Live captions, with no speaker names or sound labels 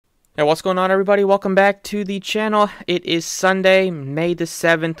Hey, what's going on, everybody? Welcome back to the channel. It is Sunday, May the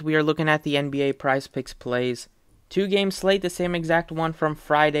 7th. We are looking at the NBA Prizepicks plays. 2-game slate, the same exact one from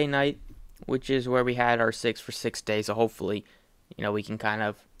Friday night, which is where we had our 6 for 6 day. So hopefully, we can kind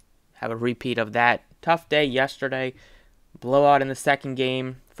of have a repeat of that. Tough day yesterday. Blowout in the second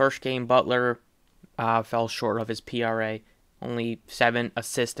game. First game, Butler fell short of his PRA. Only 7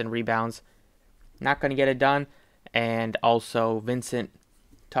 assists and rebounds. Not going to get it done. And also, Vincent,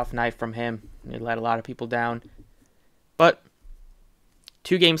 tough night from him. He let a lot of people down. But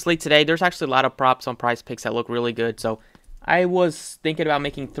 2-game slate today. There's actually a lot of props on Prizepicks that look really good. So I was thinking about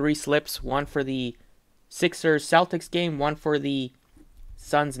making 3 slips. One for the Sixers-Celtics game, one for the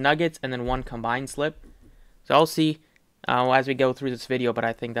Suns-Nuggets, and then one combined slip. So I'll see as we go through this video, but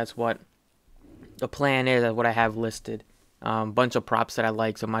I think that's what the plan is, what I have listed. Bunch of props that I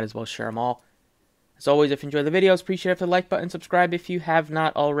like, so might as well share them all. As always, if you enjoy the videos, appreciate it if the like button, subscribe if you have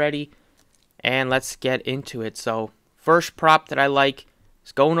not already, and let's get into it. So, first prop that I like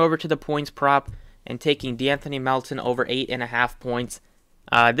is going over to the points prop and taking D'Anthony Melton over 8.5 points.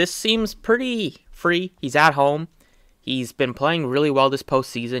 This seems pretty free. He's at home. He's been playing really well this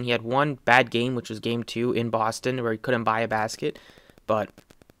postseason. He had one bad game, which was game 2 in Boston, where he couldn't buy a basket. But,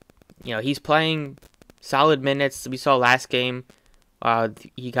 he's playing solid minutes. We saw last game.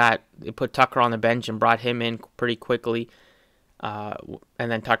 They put Tucker on the bench and brought him in pretty quickly. And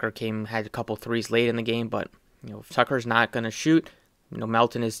then Tucker had a couple threes late in the game. But, if Tucker's not going to shoot,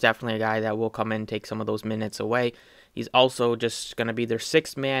 Melton is definitely a guy that will come in and take some of those minutes away. He's also just going to be their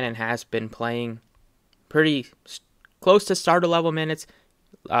 6th man and has been playing pretty close to starter level minutes.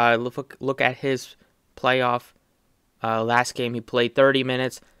 Look at his playoff. Last game he played 30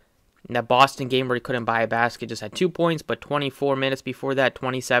 minutes. In that Boston game where he couldn't buy a basket, just had 2 points, but 24 minutes before that,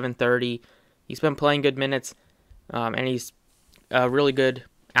 27, 30. He's been playing good minutes, and he's a really good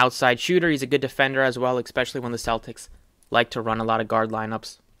outside shooter. He's a good defender as well, especially when the Celtics like to run a lot of guard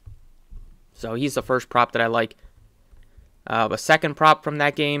lineups. So he's the first prop that I like. A second prop from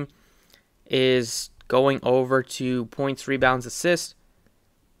that game is going over to points, rebounds, assists.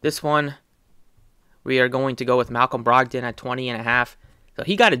 This one, we are going to go with Malcolm Brogdon at 20.5. So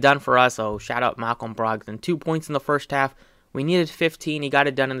he got it done for us, so shout out Malcolm Brogdon. 2 points in the first half. We needed 15. He got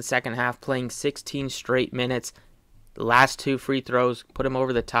it done in the second half, playing 16 straight minutes. The last 2 free throws put him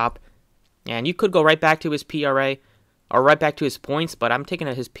over the top. And you could go right back to his PRA or right back to his points, but I'm taking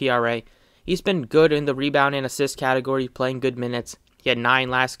his PRA. He's been good in the rebound and assist category, playing good minutes. He had 9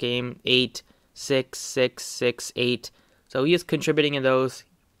 last game, 8, 6, 6, 6, 8. So he is contributing in those.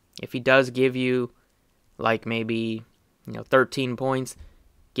 If he does give you like maybe 13 points,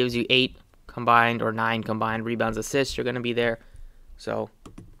 gives you 8 combined or 9 combined rebounds, assists, you're going to be there. So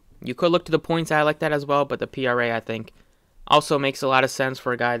you could look to the points. I like that as well, but the PRA, I think, also makes a lot of sense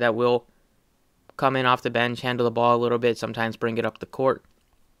for a guy that will come in off the bench, handle the ball a little bit, sometimes bring it up the court.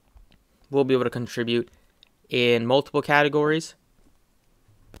 Will be able to contribute in multiple categories.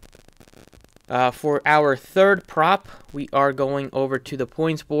 For our third prop, we are going over to the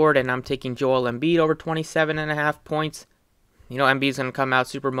points board, and I'm taking Joel Embiid over 27.5 points. Embiid's going to come out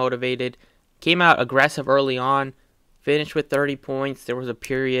super motivated. Came out aggressive early on. Finished with 30 points. There was a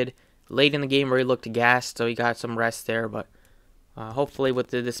period late in the game where he looked gassed, so he got some rest there. But hopefully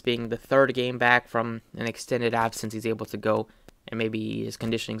with this being the 3rd game back from an extended absence, he's able to go, and maybe his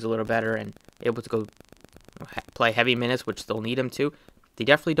conditioning's a little better and able to go play heavy minutes, which they'll need him to. They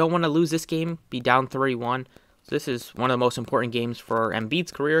definitely don't want to lose this game, be down 3-1. So this is one of the most important games for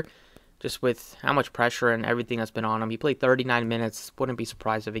Embiid's career, just with how much pressure and everything that's been on him. He played 39 minutes. Wouldn't be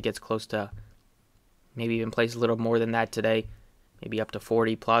surprised if he gets close to, maybe even plays a little more than that today, maybe up to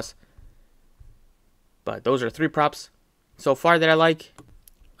 40 plus. But those are 3 props so far that I like.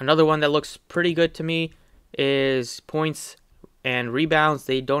 Another one that looks pretty good to me is points and rebounds.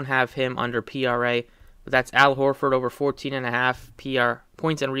 They don't have him under PRA, but that's Al Horford over 14.5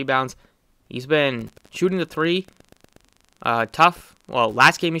 points and rebounds. He's been shooting the 3. Tough. Well,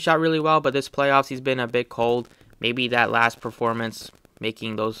 last game he shot really well, but this playoffs he's been a bit cold. Maybe that last performance,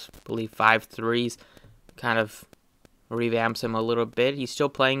 making those, I believe, 5 threes, kind of revamps him a little bit. He's still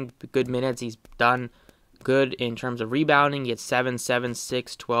playing good minutes. He's done good in terms of rebounding. He had 7, 7,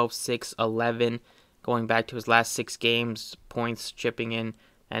 6, 12, 6, 11. Going back to his last 6 games, points chipping in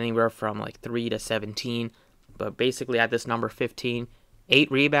anywhere from like 3 to 17. But basically at this number 15, 8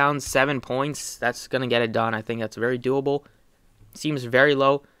 rebounds, 7 points. That's going to get it done. I think that's very doable. Seems very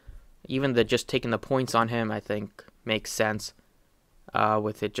low. Even just taking the points on him, I think, makes sense.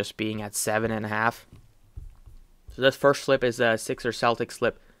 With it just being at 7.5. So this first slip is a Sixers-Celtics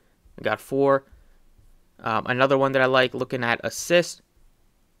slip. We got 4. Another one that I like looking at assists.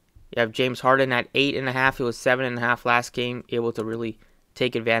 You have James Harden at 8.5. He was 7.5 last game, able to really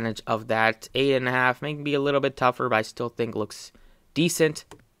take advantage of that. 8.5 may be a little bit tougher, but I still think looks decent.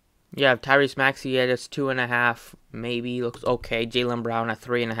 You have Tyrese Maxey at 2.5, maybe looks okay. Jaylen Brown at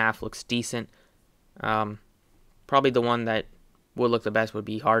 3.5 looks decent. Probably the one that would look the best would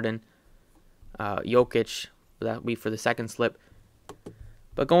be Harden. Jokic, that would be for the second slip.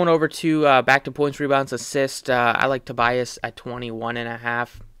 But going over to back to points, rebounds, assists, I like Tobias at 21.5.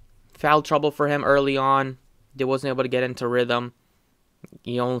 Foul trouble for him early on. He wasn't able to get into rhythm.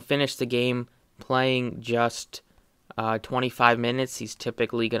 He only finished the game playing just 25 minutes. He's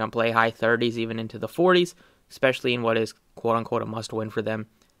typically going to play high 30s, even into the 40s, especially in what is quote-unquote a must-win for them.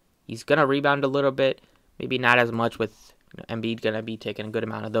 He's going to rebound a little bit, maybe not as much with Embiid going to be taking a good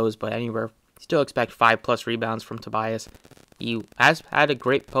amount of those, but anywhere, still expect 5+ rebounds from Tobias. He has had a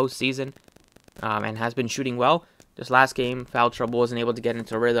great postseason and has been shooting well. This last game, foul trouble, wasn't able to get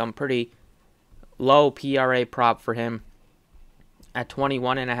into rhythm. Pretty low PRA prop for him at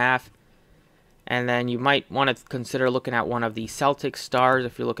 21.5. And then you might want to consider looking at one of the Celtics stars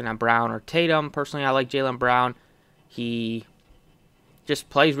if you're looking at Brown or Tatum. Personally, I like Jaylen Brown. He just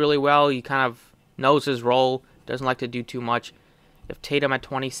plays really well. He kind of knows his role, doesn't like to do too much. If Tatum at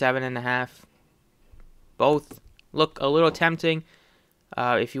 27.5, both look a little tempting.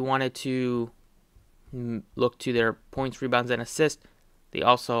 If you wanted to look to their points, rebounds, and assists, they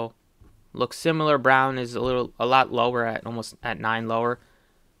also look similar. Brown is a lot lower, at almost at 9 lower,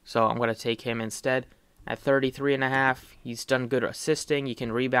 so I'm going to take him instead. At 33.5, he's done good assisting. He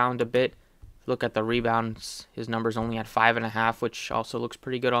can rebound a bit. Look at the rebounds, his number's only at 5.5, which also looks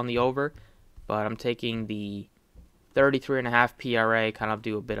pretty good on the over. But I'm taking the 33.5 PRA, kind of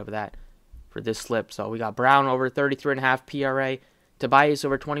do a bit of that for this slip. So we got Brown over 33.5 PRA, Tobias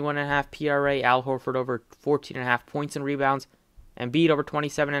over 21.5 PRA, Al Horford over 14.5 points and rebounds, Embiid over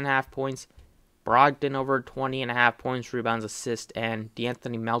 27.5 points, Brogdon over 20.5 points, rebounds, assists, and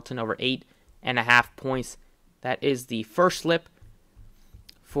DeAnthony Melton over 8.5 points. That is the first slip.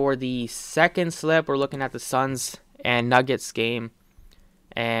 For the second slip, we're looking at the Suns and Nuggets game,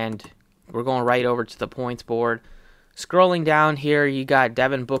 and we're going right over to the points board. Scrolling down here, you got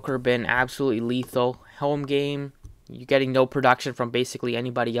Devin Booker been absolutely lethal. Home game, you're getting no production from basically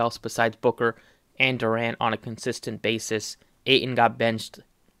anybody else besides Booker and Durant on a consistent basis. Ayton got benched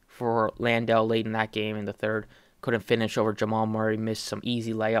for Landale late in that game in the third. Couldn't finish over Jamal Murray, missed some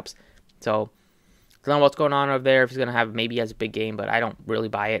easy layups. So, I don't know what's going on over there. If he's going to have, maybe he has a big game, but I don't really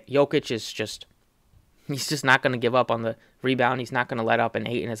buy it. Jokic is just, he's just not going to give up on the rebound. He's not going to let up, and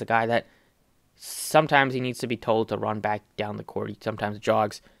Ayton is a guy that sometimes he needs to be told to run back down the court. He sometimes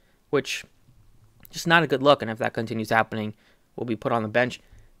jogs, which just not a good look, and if that continues happening, will be put on the bench.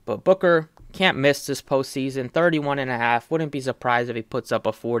 But Booker can't miss this postseason. 31.5. Wouldn't be surprised if he puts up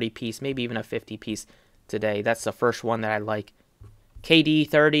a 40-piece, maybe even a 50-piece today. That's the first one that I like. KD,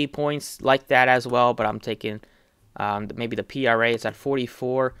 30 points, like that as well, but I'm taking maybe the PRA is at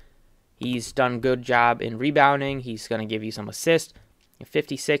 44. He's done a good job in rebounding. He's going to give you some assists.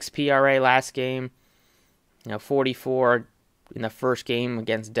 56 PRA last game. 44 in the first game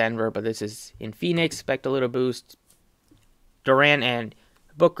against Denver, but this is in Phoenix. Expect a little boost. Durant and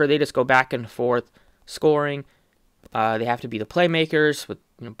Booker, they just go back and forth scoring. They have to be the playmakers, with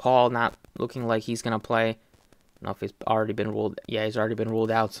Paul not looking like he's going to play. I don't know if he's already been ruled. Yeah, he's already been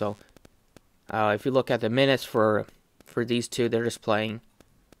ruled out. So if you look at the minutes for these two, they're just playing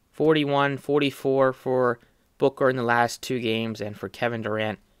 41, 44 for Booker in the last two games, and for Kevin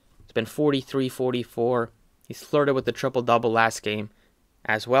Durant, it's been 43, 44. He's flirted with the triple-double last game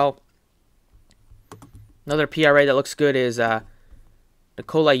as well. Another PRA that looks good is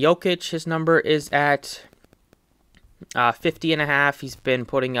Nikola Jokic. His number is at 50.5. He's been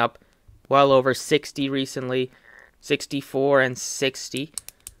putting up well over 60 recently. 64 and 60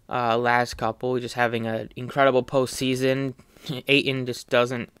 last couple. Just having an incredible postseason. Ayton just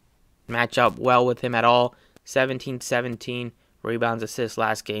doesn't match up well with him at all. 17-17 rebounds, assists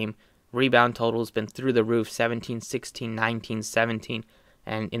last game. Rebound total's been through the roof. 17-16, 19-17.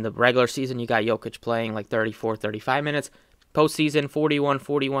 And in the regular season, you got Jokic playing like 34, 35 minutes. Postseason, 41,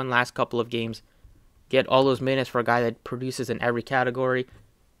 41 last couple of games. Get all those minutes for a guy that produces in every category.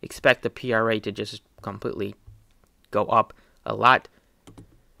 Expect the PRA to just completely go up a lot.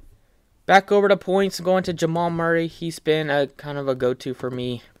 Back over to points, going to Jamal Murray. He's been a kind of a go-to for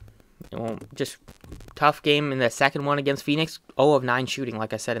me. Just tough game in the second one against Phoenix. 0 of 9 shooting,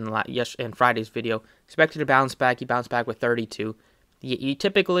 like I said in Friday's video. Expected to bounce back. He bounced back with 32. He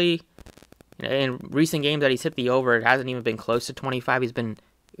typically, in recent games that he's hit the over, it hasn't even been close to 25. He's been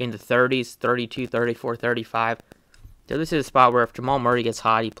in the 30s, 32, 34, 35. So this is a spot where if Jamal Murray gets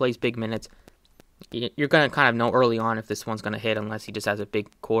hot, he plays big minutes, you're going to kind of know early on if this one's going to hit unless he just has a big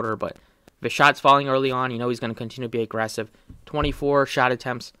quarter. But if his shot's falling early on, you know he's going to continue to be aggressive. 24 shot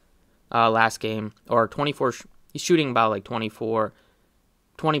attempts last game, or 24, he's shooting about like 20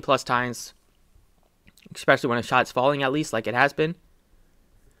 plus times, especially when a shot's falling at least like it has been.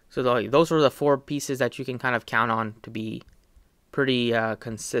 So those are the 4 pieces that you can kind of count on to be pretty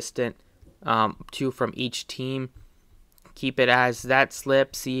consistent, 2 from each team. Keep it as that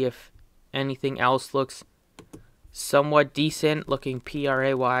slip, see if anything else looks somewhat decent looking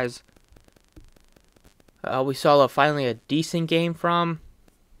PRA wise. We saw finally a decent game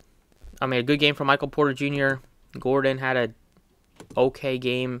a good game from Michael Porter Jr. Gordon had a okay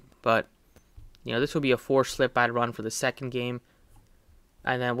game, but you know this will be a 4 slip I'd run for the second game,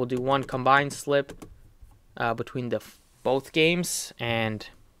 and then we'll do 1 combined slip between both games. And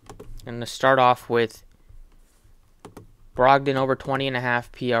I'm gonna start off with Brogdon over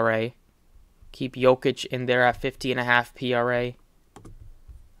 20.5 PRA. Keep Jokic in there at 50.5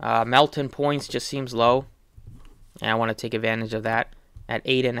 PRA. Melton points just seems low, and I want to take advantage of that at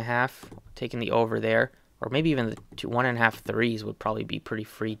 8.5. Taking the over there, or maybe even the 1.5 threes would probably be pretty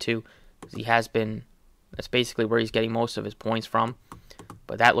free too, because he has been. That's basically where he's getting most of his points from.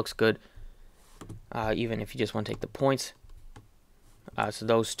 But that looks good, even if you just want to take the points. So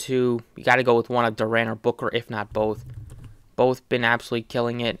those 2, you got to go with one of Durant or Booker, if not both. Both been absolutely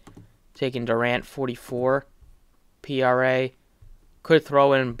killing it. Taking Durant 44 PRA. Could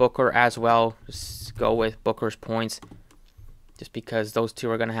throw in Booker as well. Just go with Booker's points, just because those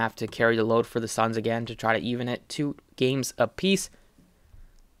 2 are going to have to carry the load for the Suns again to try to even it 2 games apiece.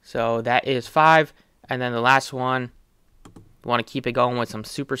 So that is 5. And then the last one, you want to keep it going with some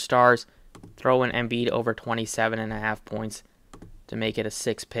superstars. Throw in Embiid over 27.5 points to make it a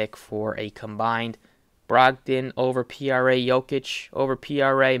 6 pick for a combined. Brogdon over PRA, Jokic over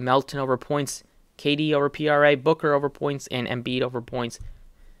PRA, Melton over points, KD over PRA, Booker over points, and Embiid over points.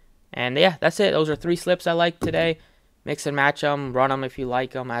 And yeah, that's it. Those are 3 slips I like today. Mix and match them, run them if you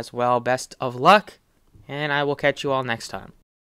like them as well. Best of luck, and I will catch you all next time.